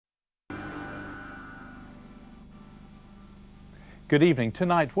Good evening.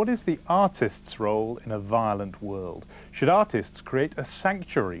 Tonight, what is the artist's role in a violent world? Should artists create a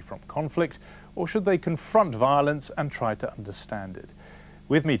sanctuary from conflict, or should they confront violence and try to understand it?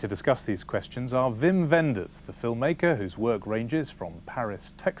 With me to discuss these questions are Wim Wenders, the filmmaker whose work ranges from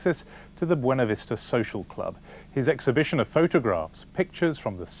Paris, Texas to the Buena Vista Social Club. His exhibition of photographs, Pictures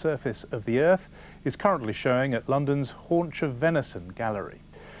from the Surface of the Earth, is currently showing at London's Haunch of Venison Gallery.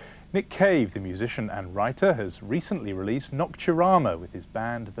 Nick Cave, the musician and writer, has recently released Nocturama with his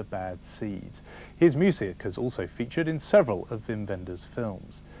band The Bad Seeds. His music has also featured in several of Wim Wenders'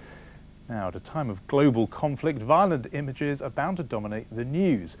 films. Now, at a time of global conflict, violent images are bound to dominate the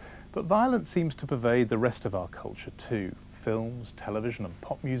news, but violence seems to pervade the rest of our culture too. Films, television and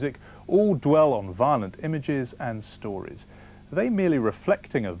pop music all dwell on violent images and stories. Are they merely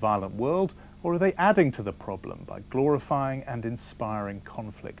reflecting a violent world, or are they adding to the problem by glorifying and inspiring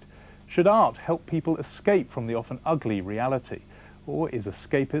conflict? Should art help people escape from the often ugly reality, or is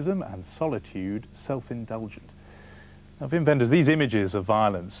escapism and solitude self-indulgent? Now, Wim Wenders, these images of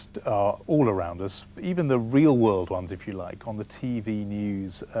violence are all around us, even the real-world ones, if you like, on the TV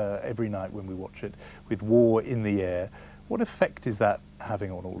news every night when we watch it, with war in the air. What effect is that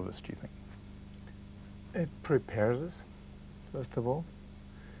having on all of us, do you think? It prepares us, first of all.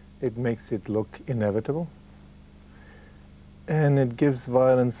 It makes it look inevitable. And it gives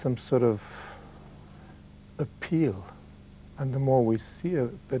violence some sort of appeal. And the more we see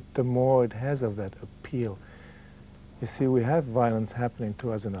it, the more it has of that appeal. You see, we have violence happening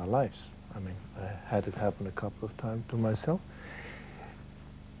to us in our lives. I mean, I had it happen a couple of times to myself.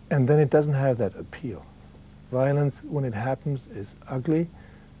 And then it doesn't have that appeal. Violence, when it happens, is ugly,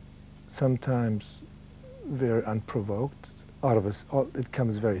 sometimes very unprovoked. Out of us, it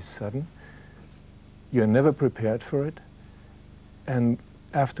comes very sudden. You're never prepared for it. And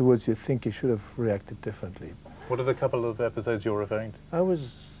afterwards you think you should have reacted differently. What are the couple of episodes you're referring to? I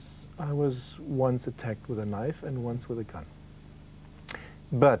was once attacked with a knife and once with a gun.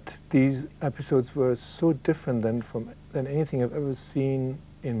 But these episodes were so different than anything I've ever seen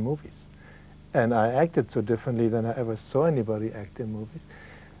in movies. And I acted so differently than I ever saw anybody act in movies,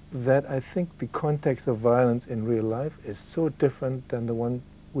 that I think the context of violence in real life is so different than the one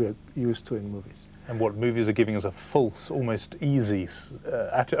we're used to in movies. And what movies are giving us a false, almost easy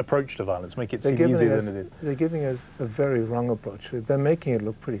approach to violence, make it seem easier than it is. They're giving us a very wrong approach. They're making it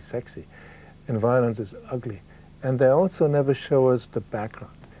look pretty sexy, and violence is ugly. And they also never show us the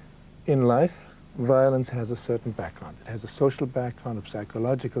background. In life, violence has a certain background. It has a social background, a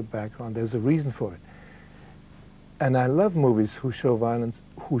psychological background. There's a reason for it. And I love movies who show violence,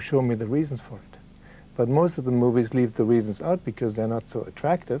 who show me the reasons for it. But most of the movies leave the reasons out because they're not so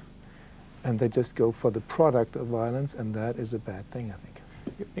attractive, and they just go for the product of violence, and that is a bad thing, I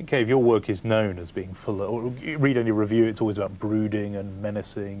think. Cave, your work is known as being full of, or you read any review, it's always about brooding and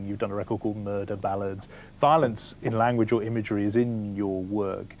menacing. You've done a record called Murder Ballads. Violence in language or imagery is in your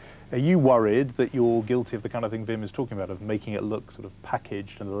work. Are you worried that you're guilty of the kind of thing Wim is talking about, of making it look sort of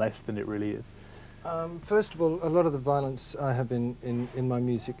packaged and less than it really is? First of all, a lot of the violence I have in my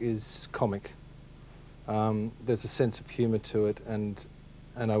music is comic. There's a sense of humour to it, and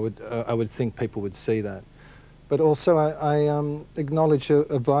I would think people would see that. But also I acknowledge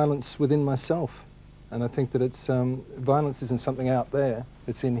a violence within myself, and I think that it's violence isn't something out there,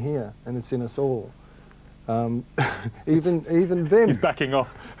 it's in here, and it's in us all. Even them. He's backing off.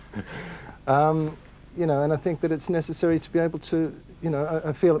 You know, and I think that it's necessary to be able to, you know,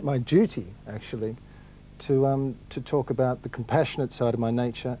 I feel it my duty, actually, to talk about the compassionate side of my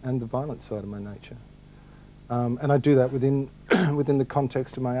nature and the violent side of my nature. And I do that within within the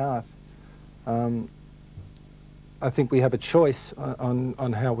context of my art. I think we have a choice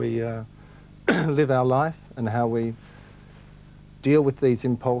on how we live our life and how we deal with these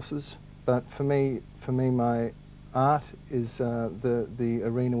impulses. But for me, my art is the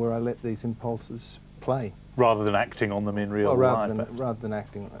arena where I let these impulses play. Rather than acting on them in real life. Rather than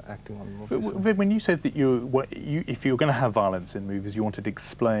acting on them. But when you said that if you're going to have violence in movies, you want it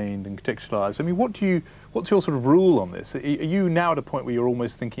explained and contextualised. I mean, what's your sort of rule on this? Are you now at a point where you're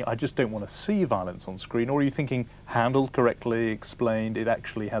almost thinking, I just don't want to see violence on screen, or are you thinking, handled correctly, explained, it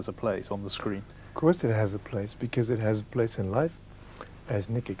actually has a place on the screen? Of course it has a place, because it has a place in life. As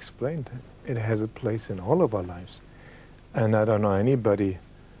Nick explained, it has a place in all of our lives. And I don't know anybody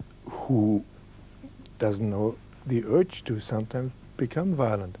who doesn't know the urge to sometimes become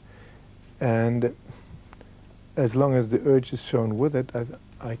violent. And as long as the urge is shown with it, I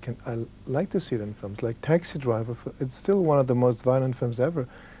like to see it in films. Like Taxi Driver, it's still one of the most violent films ever,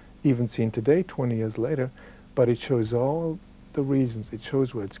 even seen today, 20 years later, but it shows all the reasons, it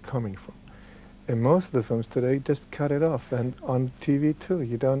shows where it's coming from. in most of the films today, just cut it off. And on TV too,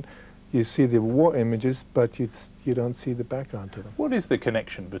 you see the war images, but you don't see the background to them. What is the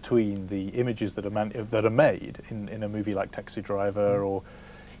connection between the images that are made in a movie like Taxi Driver, or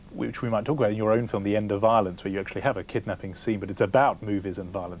which we might talk about in your own film, The End of Violence, where you actually have a kidnapping scene, but it's about movies and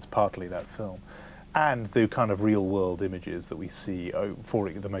violence, partly that film, and the kind of real-world images that we see?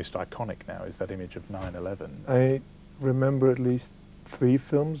 The most iconic now is that image of 9/11. I remember at least 3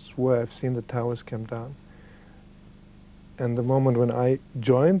 films where I've seen the towers come down. And the moment when I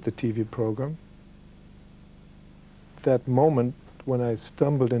joined the TV program, that moment when I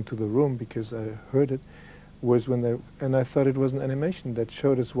stumbled into the room because I heard it, was and I thought it was an animation that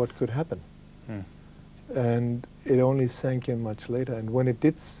showed us what could happen. And it only sank in much later. And when it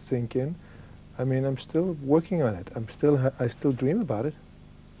did sink in, I mean, I'm still working on it. I still dream about it.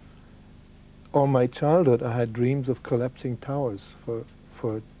 All my childhood, I had dreams of collapsing towers.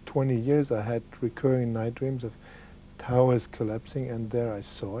 For 20 years, I had recurring night dreams of towers collapsing, and there I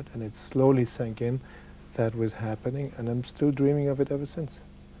saw it, and it slowly sank in. That was happening, and I'm still dreaming of it ever since.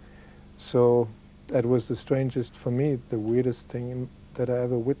 So that was the strangest, for me, the weirdest thing that I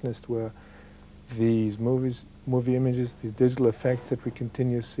ever witnessed, were these movie images, these digital effects that we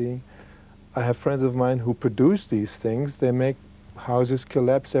continue seeing. I have friends of mine who produce these things. They make houses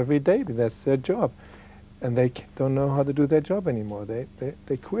collapse every day. That's their job. And they don't know how to do their job anymore.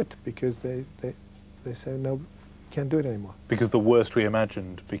 They quit because they say, no, can't do it anymore. Because the worst we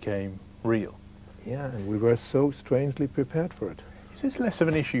imagined became real. Yeah, and we were so strangely prepared for it. Is this less of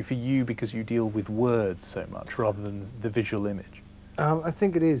an issue for you because you deal with words so much rather than the visual image? I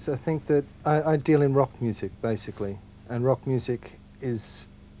think it is. I think that I deal in rock music, basically. And rock music is,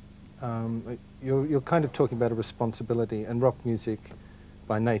 you're kind of talking about a responsibility, and rock music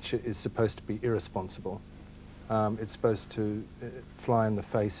by nature is supposed to be irresponsible. It's supposed to fly in the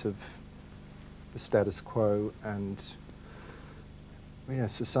face of the status quo and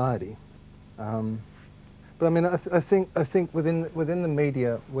society. But I mean, I think within the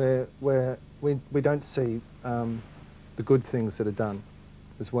media where we don't see the good things that are done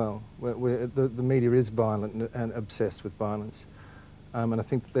as well. Where the media is violent and obsessed with violence, and I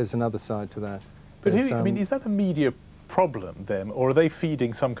think there's another side to that. But I mean, is that a media problem then, or are they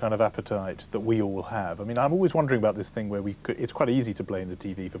feeding some kind of appetite that we all have? I mean, I'm always wondering about this thing where it's quite easy to blame the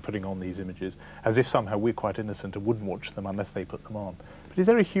TV for putting on these images, as if somehow we're quite innocent and wouldn't watch them unless they put them on. But is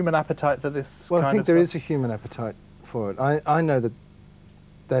there a human appetite for this Well, kind I think of there stuff? is a human appetite for it. I know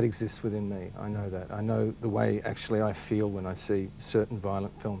that exists within me. I know that. I know the way actually I feel when I see certain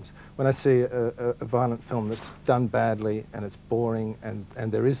violent films. When I see a violent film that's done badly and it's boring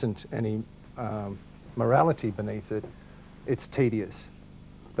and there isn't any morality beneath it, it's tedious.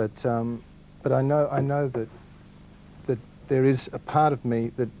 But I know that there is a part of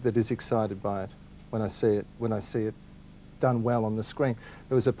me that is excited by it when I see it done well on the screen.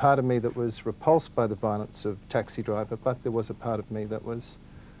 There was a part of me that was repulsed by the violence of Taxi Driver, but there was a part of me that was...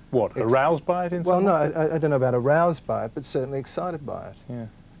 What, aroused by it in well, some no, way? I don't know about aroused by it, but certainly excited by it. Yeah.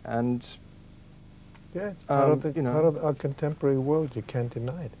 And Yeah, it's part of our contemporary world. You can't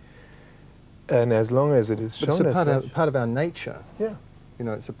deny it. And as long as it is but shown it's as such, part of our nature. yeah. You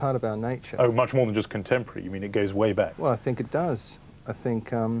know, it's a part of our nature. Oh, much more than just contemporary. You mean it goes way back? Well, I think it does. I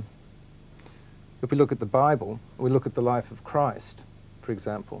think if we look at the Bible, we look at the life of Christ, for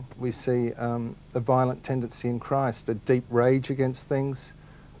example, we see a violent tendency in Christ, a deep rage against things,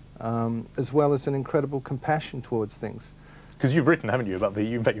 as well as an incredible compassion towards things. Because you've written, haven't you, about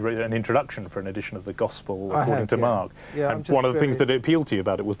you wrote an introduction for an edition of the Gospel according to yeah. Mark. Yeah, and one of the things that appealed to you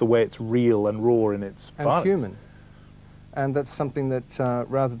about it was the way it's real and raw in its violence. human. And that's something that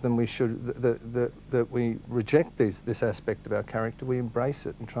rather than we should, that we reject this aspect of our character, we embrace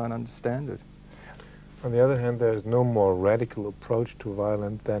it and try and understand it. On the other hand, there is no more radical approach to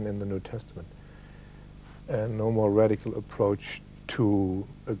violence than in the New Testament, and no more radical approach to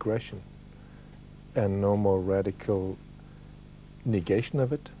aggression, and no more radical negation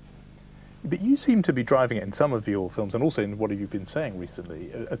of it. But you seem to be driving it in some of your films, and also in what you've been saying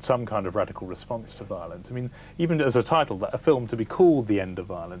recently, at some kind of radical response to violence. I mean, even as a title, that a film to be called The End of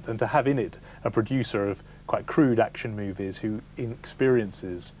Violence, and to have in it a producer of quite crude action movies who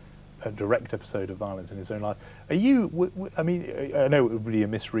experiences a direct episode of violence in his own life. Are you, I mean, I know it would be a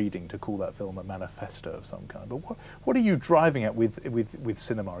misreading to call that film a manifesto of some kind, but what are you driving at with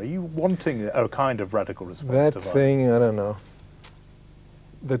cinema? Are you wanting a kind of radical response to violence? That thing, I don't know.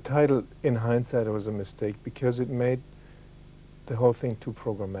 The title, in hindsight, was a mistake because it made the whole thing too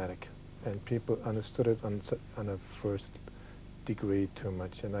programmatic, and people understood it on a first degree too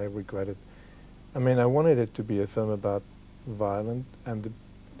much, and I regret it. I mean, I wanted it to be a film about violence, and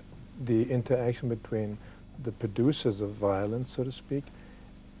the interaction between the producers of violence, so to speak,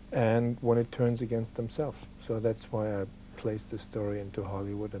 and when it turns against themselves. So that's why I placed the story into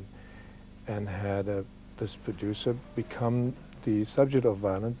Hollywood and had this producer become the subject of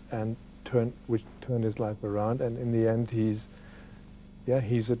violence and which turned his life around. And in the end, he's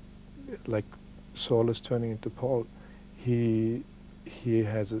like Saul is turning into Paul. He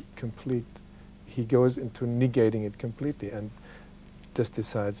has a complete. He goes into negating it completely and just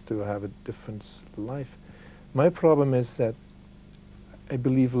decides to have a different life. My problem is that I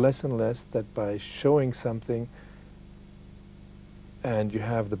believe less and less that by showing something and you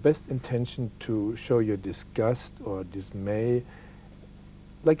have the best intention to show your disgust or dismay,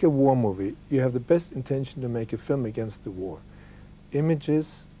 like a war movie, you have the best intention to make a film against the war. Images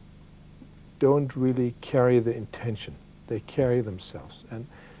don't really carry the intention, they carry themselves. And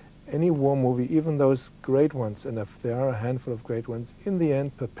any war movie, even those great ones, and if there are a handful of great ones, in the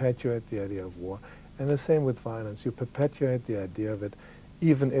end perpetuate the idea of war. And the same with violence, you perpetuate the idea of it,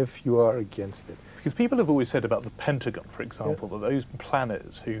 even if you are against it. Because people have always said about the Pentagon, for example, that those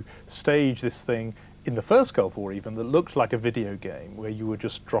planners who staged this thing in the first Gulf War even, that looked like a video game where you were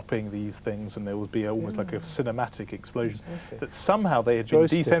just dropping these things and there would be almost like a cinematic explosion, that somehow they had been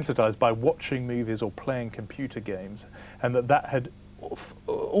desensitized by watching movies or playing computer games, and that had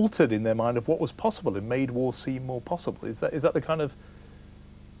altered in their mind of what was possible and made war seem more possible. Is that the kind of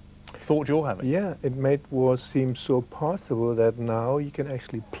thought you're having? Yeah, it made war seem so possible that now you can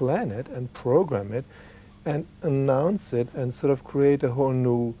actually plan it and program it and announce it and sort of create a whole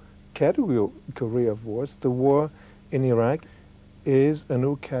new category of wars. The war in Iraq is a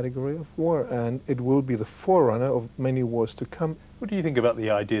new category of war, and it will be the forerunner of many wars to come. What do you think about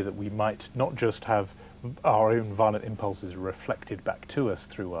the idea that we might not just have our own violent impulses reflected back to us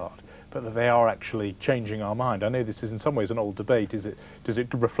through art, but that they are actually changing our mind? I know this is in some ways an old debate. Does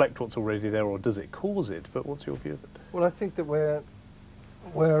it reflect what's already there, or does it cause it? But what's your view of it? Well, I think that we're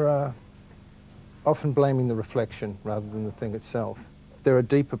often blaming the reflection rather than the thing itself. There are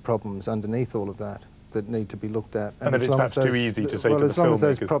deeper problems underneath all of that that need to be looked at. And if it's perhaps too easy to say to the filmmakers. Well, as long as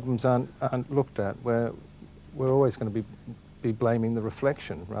those problems aren't looked at, we're always going to be blaming the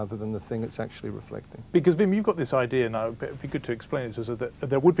reflection rather than the thing it's actually reflecting. Because, Wim, you've got this idea now, it'd be good to explain it to us, that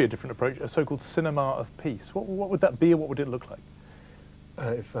there would be a different approach, a so-called cinema of peace. What would that be, or what would it look like?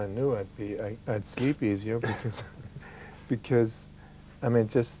 If I knew, I'd sleep easier because I mean,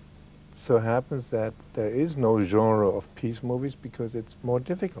 just so happens that there is no genre of peace movies because it's more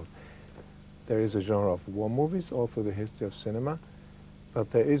difficult. There is a genre of war movies all through the history of cinema,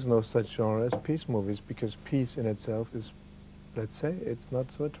 but there is no such genre as peace movies because peace in itself is, let's say, it's not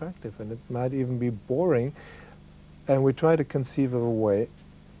so attractive and it might even be boring. And we try to conceive of a way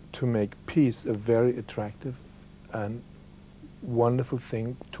to make peace a very attractive and wonderful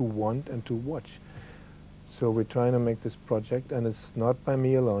thing to want and to watch. So we're trying to make this project, and it's not by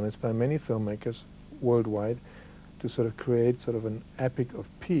me alone, it's by many filmmakers worldwide, to sort of create sort of an epic of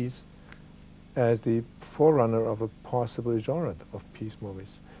peace as the forerunner of a possible genre of peace movies.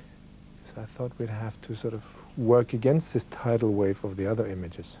 So I thought we'd have to sort of work against this tidal wave of the other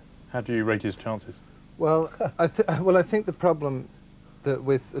images. How do you rate his chances? Well, I think the problem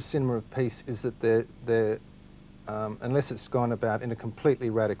with a cinema of peace is that unless it's gone about in a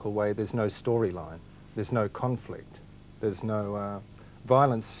completely radical way, there's no storyline. There's no conflict. There's no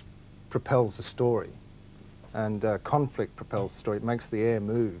violence propels the story, and conflict propels the story. It makes the air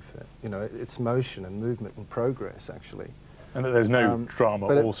move. You know, it's motion and movement and progress, actually. And that there's no drama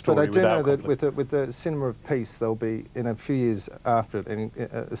or story without conflict. But I do know that with the cinema of peace, there'll be, in a few years after it,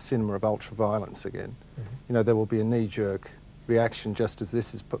 a cinema of ultra-violence again. Mm-hmm. You know, there will be a knee-jerk reaction, just as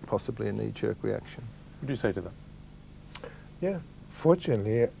this is possibly a knee-jerk reaction. What do you say to that? Yeah,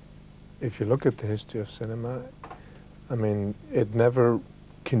 fortunately, if you look at the history of cinema, I mean, it never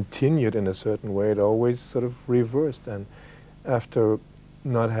continued in a certain way. It always sort of reversed. And after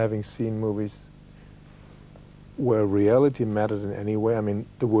not having seen movies where reality mattered in any way, I mean,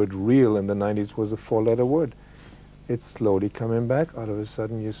 the word real in the 90s was a four-letter word. It's slowly coming back. All of a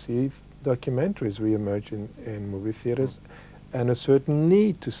sudden you see documentaries reemerge in movie theaters, and a certain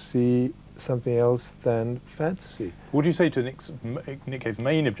need to see something else than fantasy. What do you say to Nick Cave's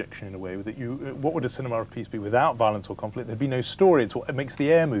main objection, in a way, that what would a cinema of peace be without violence or conflict? There'd be no story. It's what makes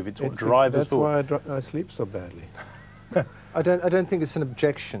the air move. It's what drives us forward. That's why I sleep so badly. I don't think it's an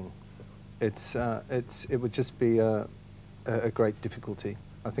objection. It would just be a great difficulty.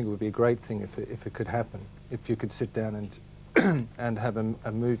 I think it would be a great thing if it could happen. If you could sit down and and have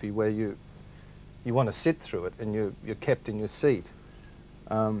a movie where you want to sit through it and you're kept in your seat.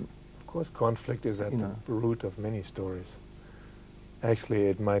 Of course, conflict is at the root of many stories. actually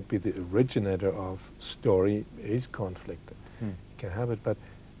it might be the originator of story is conflict. You can have it, but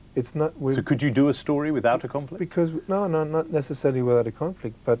it's not. So could you do a story without a conflict? Because no, not necessarily without a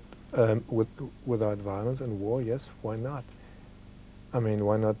conflict, but without violence and war. Yes, why not? I mean,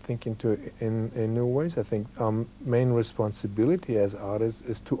 why not think into in new ways? I think our main responsibility as artists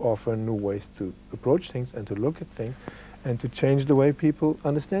is to offer new ways to approach things and to look at things, and to change the way people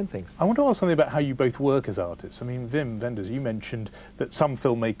understand things. I want to ask something about how you both work as artists. I mean, Wim Wenders, you mentioned that some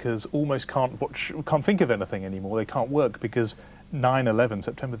filmmakers almost can't think of anything anymore. They can't work because 9/11,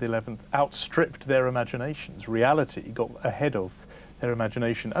 September the 11th, outstripped their imaginations. Reality got ahead of their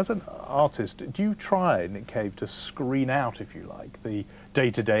imagination. As an artist, do you try, Nick Cave, to screen out, if you like, the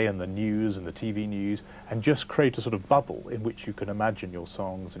day-to-day and the news and the TV news, and just create a sort of bubble in which you can imagine your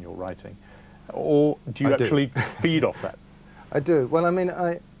songs and your writing? Or do you actually feed off that? I do. Well, I mean,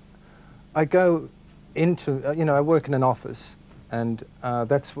 I go into, I work in an office, and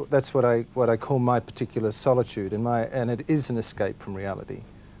that's what I call my particular solitude, and it is an escape from reality.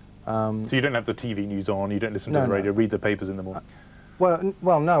 So you don't have the TV news on, you don't listen to the radio, read the papers in the morning?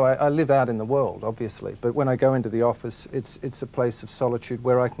 Well, no, I live out in the world, obviously, but when I go into the office, it's a place of solitude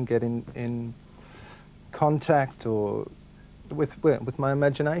where I can get in contact or with my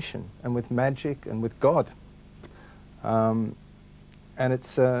imagination and with magic and with God, and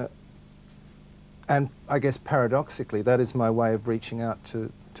it's and I guess paradoxically that is my way of reaching out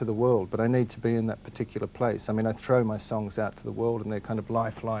to the world. But I need to be in that particular place. I mean, I throw my songs out to the world, and they're kind of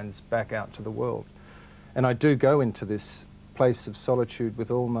lifelines back out to the world. And I do go into this place of solitude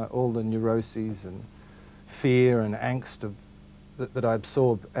with all the neuroses and fear and angst that I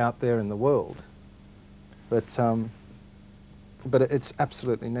absorb out there in the world. But it's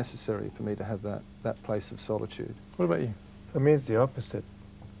absolutely necessary for me to have that place of solitude. What about you? For me, it's the opposite.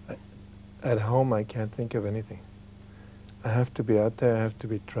 At home, I can't think of anything. I have to be out there, I have to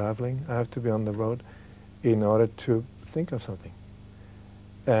be traveling, I have to be on the road in order to think of something.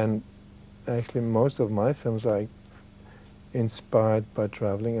 And actually, most of my films are inspired by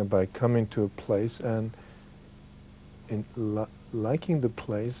traveling and by coming to a place and liking the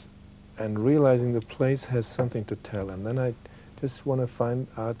place and realizing the place has something to tell. And then I just want to find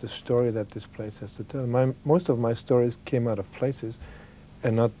out the story that this place has to tell. Most of my stories came out of places,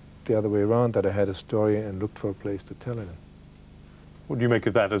 and not the other way around, that I had a story and looked for a place to tell it in. What do you make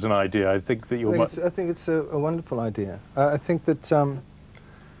of that as an idea? I think that you're... I think it's a wonderful idea. I think that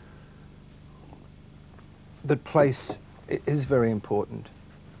that place is very important,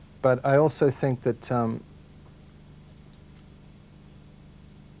 but I also think that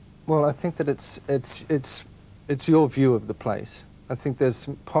well, I think that it's your view of the place. I think there's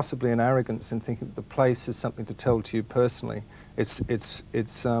possibly an arrogance in thinking that the place is something to tell to you personally. It's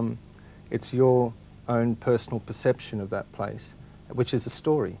your own personal perception of that place, which is a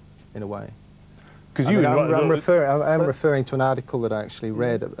story in a way. Because I'm referring to an article that I actually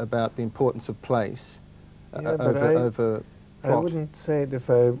read about the importance of place over plot. I wouldn't say it if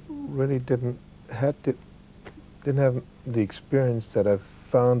I really didn't have the experience that I've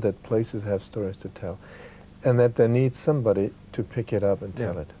found that places have stories to tell, and that they need somebody to pick it up and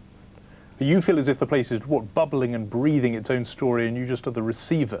tell it. You feel as if the place is, bubbling and breathing its own story, and you just are the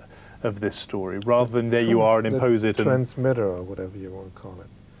receiver of this story, rather than there you are and impose it. Transmitter, or whatever you want to call it.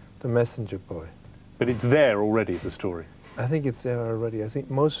 The messenger boy. But it's there already, the story. I think it's there already. I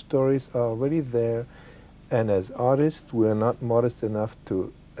think most stories are already there, and as artists, we're not modest enough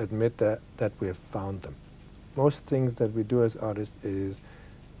to admit that we have found them. Most things that we do as artists is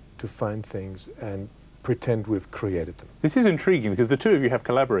to find things and pretend we've created them. This is intriguing because the two of you have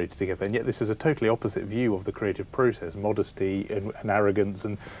collaborated together, and yet this is a totally opposite view of the creative process: modesty and arrogance,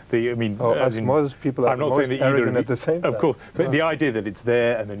 and as modest people are most arrogant at the same time. Of course, but the idea that it's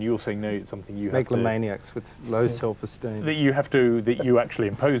there, and then you're saying no, it's something you have to... Megalomaniacs with low self-esteem. That you actually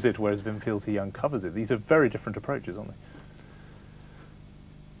impose it, whereas Wim feels he uncovers it. These are very different approaches, aren't they?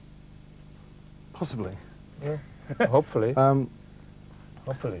 Possibly. Yeah. Hopefully.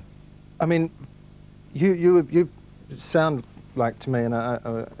 Hopefully. I mean, you sound like to me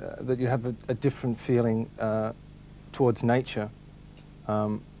that you have a different feeling towards nature.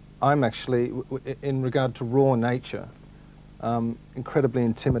 I'm actually, in regard to raw nature, incredibly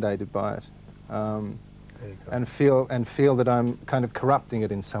intimidated by it, and feel that I'm kind of corrupting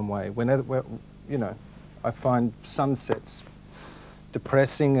it in some way. Whenever, I find sunsets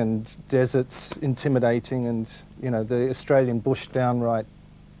depressing and deserts intimidating, and the Australian bush downright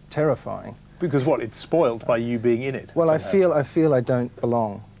terrifying. Because what? It's spoilt by you being in it. Well, somehow. I feel I don't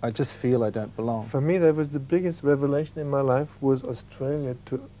belong. I just feel I don't belong. For me, that was the biggest revelation in my life, was Australia,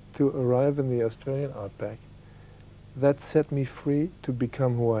 to arrive in the Australian outback that set me free to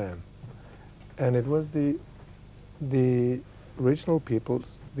become who I am. And it was the original peoples,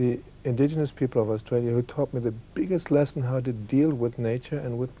 the indigenous people of Australia, who taught me the biggest lesson how to deal with nature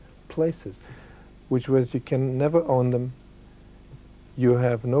and with places, which was you can never own them. You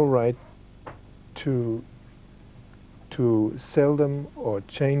have no right to sell them or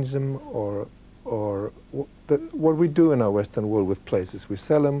change them or what we do in our Western world with places. We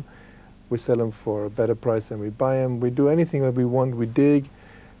sell them for a better price than we buy them. We do anything that we want. We dig,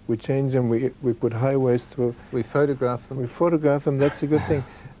 we change them, we put highways through. We photograph them. We photograph them, that's a good thing.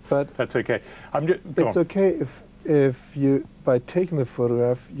 But that's okay. It's okay if you, by taking the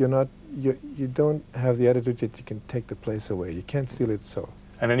photograph, you don't have the attitude that you can take the place away. You can't steal its soul.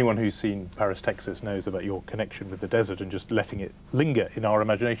 And anyone who's seen Paris, Texas knows about your connection with the desert and just letting it linger in our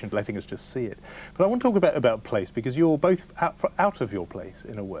imagination, letting us just see it. But I want to talk about place, because you're both out of your place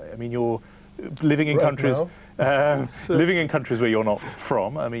in a way. I mean, you're living in countries living in countries where you're not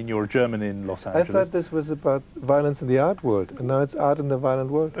from. I mean, you're a German in Los Angeles. I thought this was about violence in the art world, and now it's art in the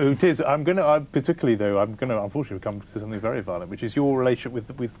violent world. Oh, it is. Particularly though, I'm going to unfortunately come to something very violent, which is your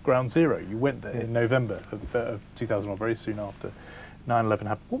relationship with Ground Zero. You went there in November of 2001, very soon after 9/11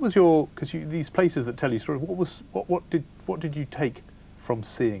 happened. What was your, because these places that tell you stories, what did you take from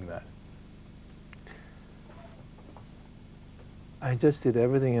seeing that? I just did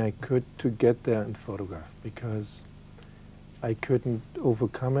everything I could to get there and photograph, because I couldn't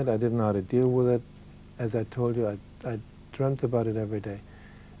overcome it. I didn't know how to deal with it. As I told you, I dreamt about it every day,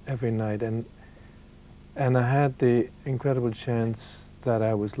 every night, and I had the incredible chance that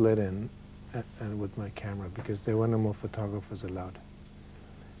I was let in and with my camera, because there were no more photographers allowed.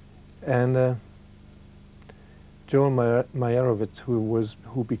 And Joel Mayerovitz,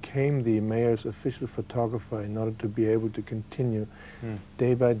 who became the mayor's official photographer in order to be able to continue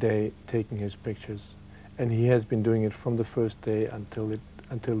day by day taking his pictures, and he has been doing it from the first day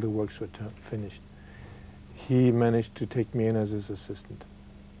until the works were finished. He managed to take me in as his assistant,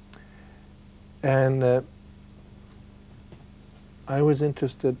 and I was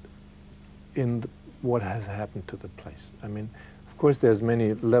interested in what has happened to the place. I mean, of course, there's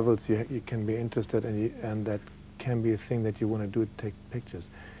many levels you can be interested in, and that can be a thing that you want to do, take pictures.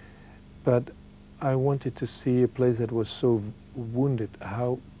 But I wanted to see a place that was so wounded.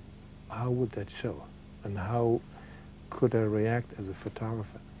 How would that show? And how could I react as a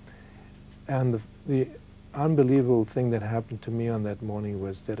photographer? And the unbelievable thing that happened to me on that morning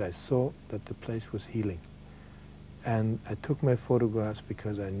was that I saw that the place was healing. And I took my photographs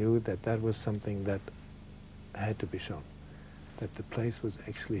because I knew that that was something that had to be shown, that the place was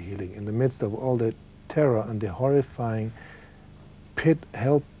actually healing. In the midst of all the terror and the horrifying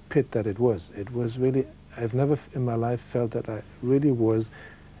hell pit that it was really, I've never in my life felt that I really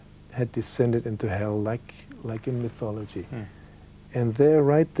had descended into hell like in mythology. And there,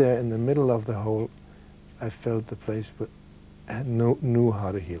 right there in the middle of the hole, I felt the place knew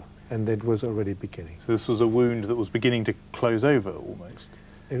how to heal, and it was already beginning. So this was a wound that was beginning to close over, almost.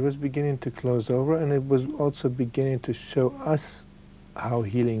 It was beginning to close over, and it was also beginning to show us how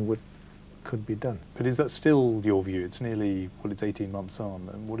healing could be done. But is that still your view? It's nearly, well, it's 18 months on,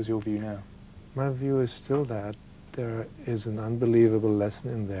 and what is your view now? My view is still that there is an unbelievable lesson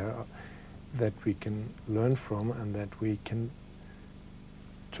in there that we can learn from and that we can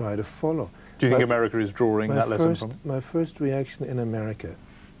try to follow. Do you think America is drawing that lesson from? My first reaction in America,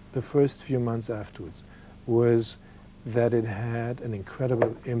 the first few months afterwards, was that it had an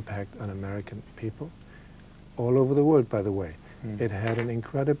incredible impact on American people, all over the world, by the way. It had an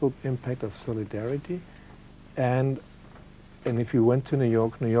incredible impact of solidarity, and if you went to New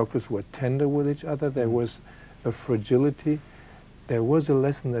York, New Yorkers were tender with each other. There was a fragility. There was a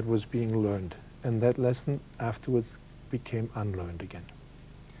lesson that was being learned, and that lesson afterwards became unlearned again.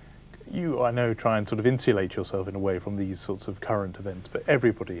 You, I know, try and sort of insulate yourself in a way from these sorts of current events, but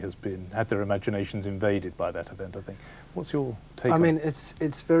everybody has had their imaginations invaded by that event, I think. What's your take on it? I mean,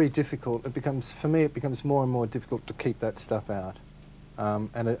 it's very difficult. For me, it becomes more and more difficult to keep that stuff out.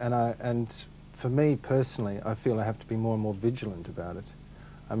 And for me personally, I feel I have to be more and more vigilant about it.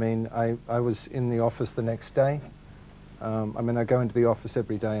 I mean, I was in the office the next day. I mean, I go into the office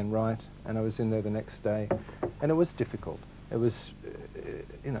every day and write, and I was in there the next day, and it was difficult. It was,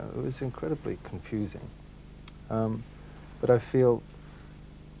 you know, it was incredibly confusing. But I feel,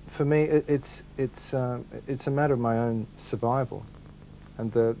 for me, it's a matter of my own survival,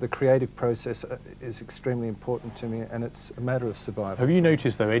 and the creative process is extremely important to me, and it's a matter of survival. Have you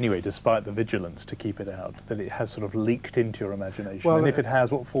noticed, though, anyway, despite the vigilance to keep it out, that it has sort of leaked into your imagination? Well, and if it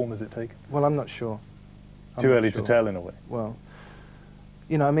has, what form has it taken? Well, I'm not sure. Too early to tell, in a way. Well,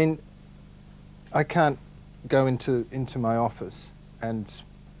 you know, I mean, I can't go into my office and,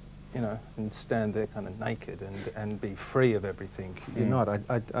 you know, and stand there kind of naked and be free of everything. You're not.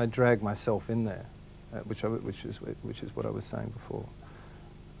 I drag myself in there, which is what I was saying before.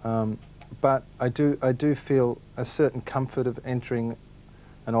 But I do feel a certain comfort of entering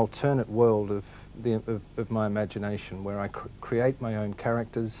an alternate world of my imagination, where I create my own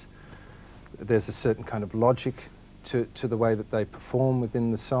characters. There's a certain kind of logic to the way that they perform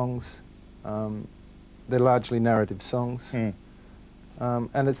within the songs. They're largely narrative songs.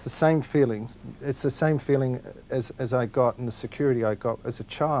 And it's the same feeling. It's the same feeling as I got, and the security I got as a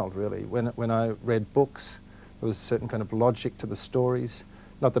child, really. When I read books, there was a certain kind of logic to the stories.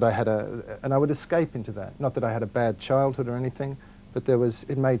 Not that I had and I would escape into that. Not that I had a bad childhood or anything, but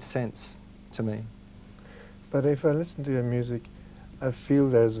it made sense to me. But if I listen to your music, I feel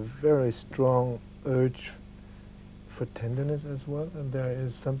there's a very strong urge for tenderness as well, and there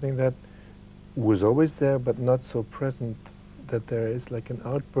is something that was always there but not so present, that there is like an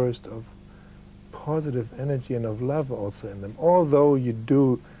outburst of positive energy and of love also in them, although you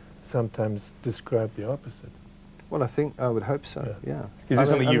do sometimes describe the opposite. Well, I would hope so, yeah. Is this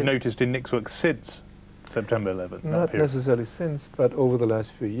something you've noticed in Nick's work since September 11th? Not necessarily since, but over the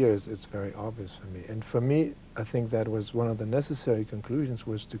last few years it's very obvious for me. And for me, I think that was one of the necessary conclusions,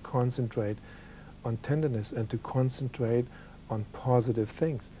 was to concentrate on tenderness and to concentrate on positive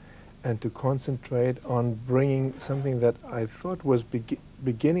things and to concentrate on bringing something that I thought was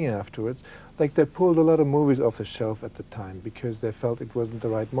beginning afterwards. Like, they pulled a lot of movies off the shelf at the time because they felt it wasn't the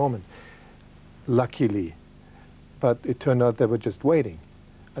right moment, luckily. But it turned out they were just waiting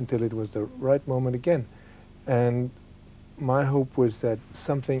until it was the right moment again. And my hope was that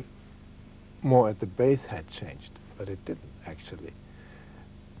something more at the base had changed, but it didn't actually.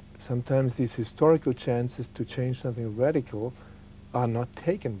 Sometimes these historical chances to change something radical are not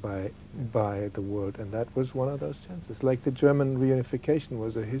taken by the world, and that was one of those chances. Like the German reunification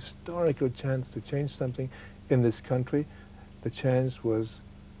was a historical chance to change something in this country. The chance was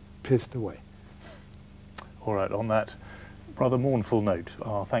pissed away. All right, on that rather mournful note,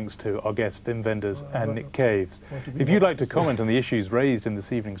 our thanks to our guests Wim Wenders and Nick Caves. If you'd like to comment on the issues raised in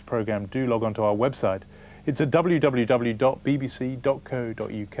this evening's programme, do log on to our website. It's at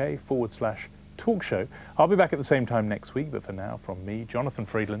www.bbc.co.uk/talkshow. I'll be back at the same time next week, but for now, from me, Jonathan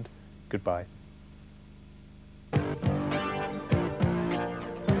Freedland, goodbye.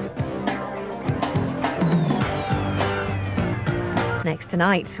 Next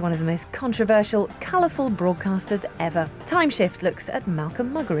tonight, one of the most controversial, colourful broadcasters ever. Time Shift looks at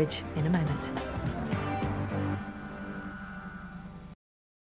Malcolm Muggeridge in a moment.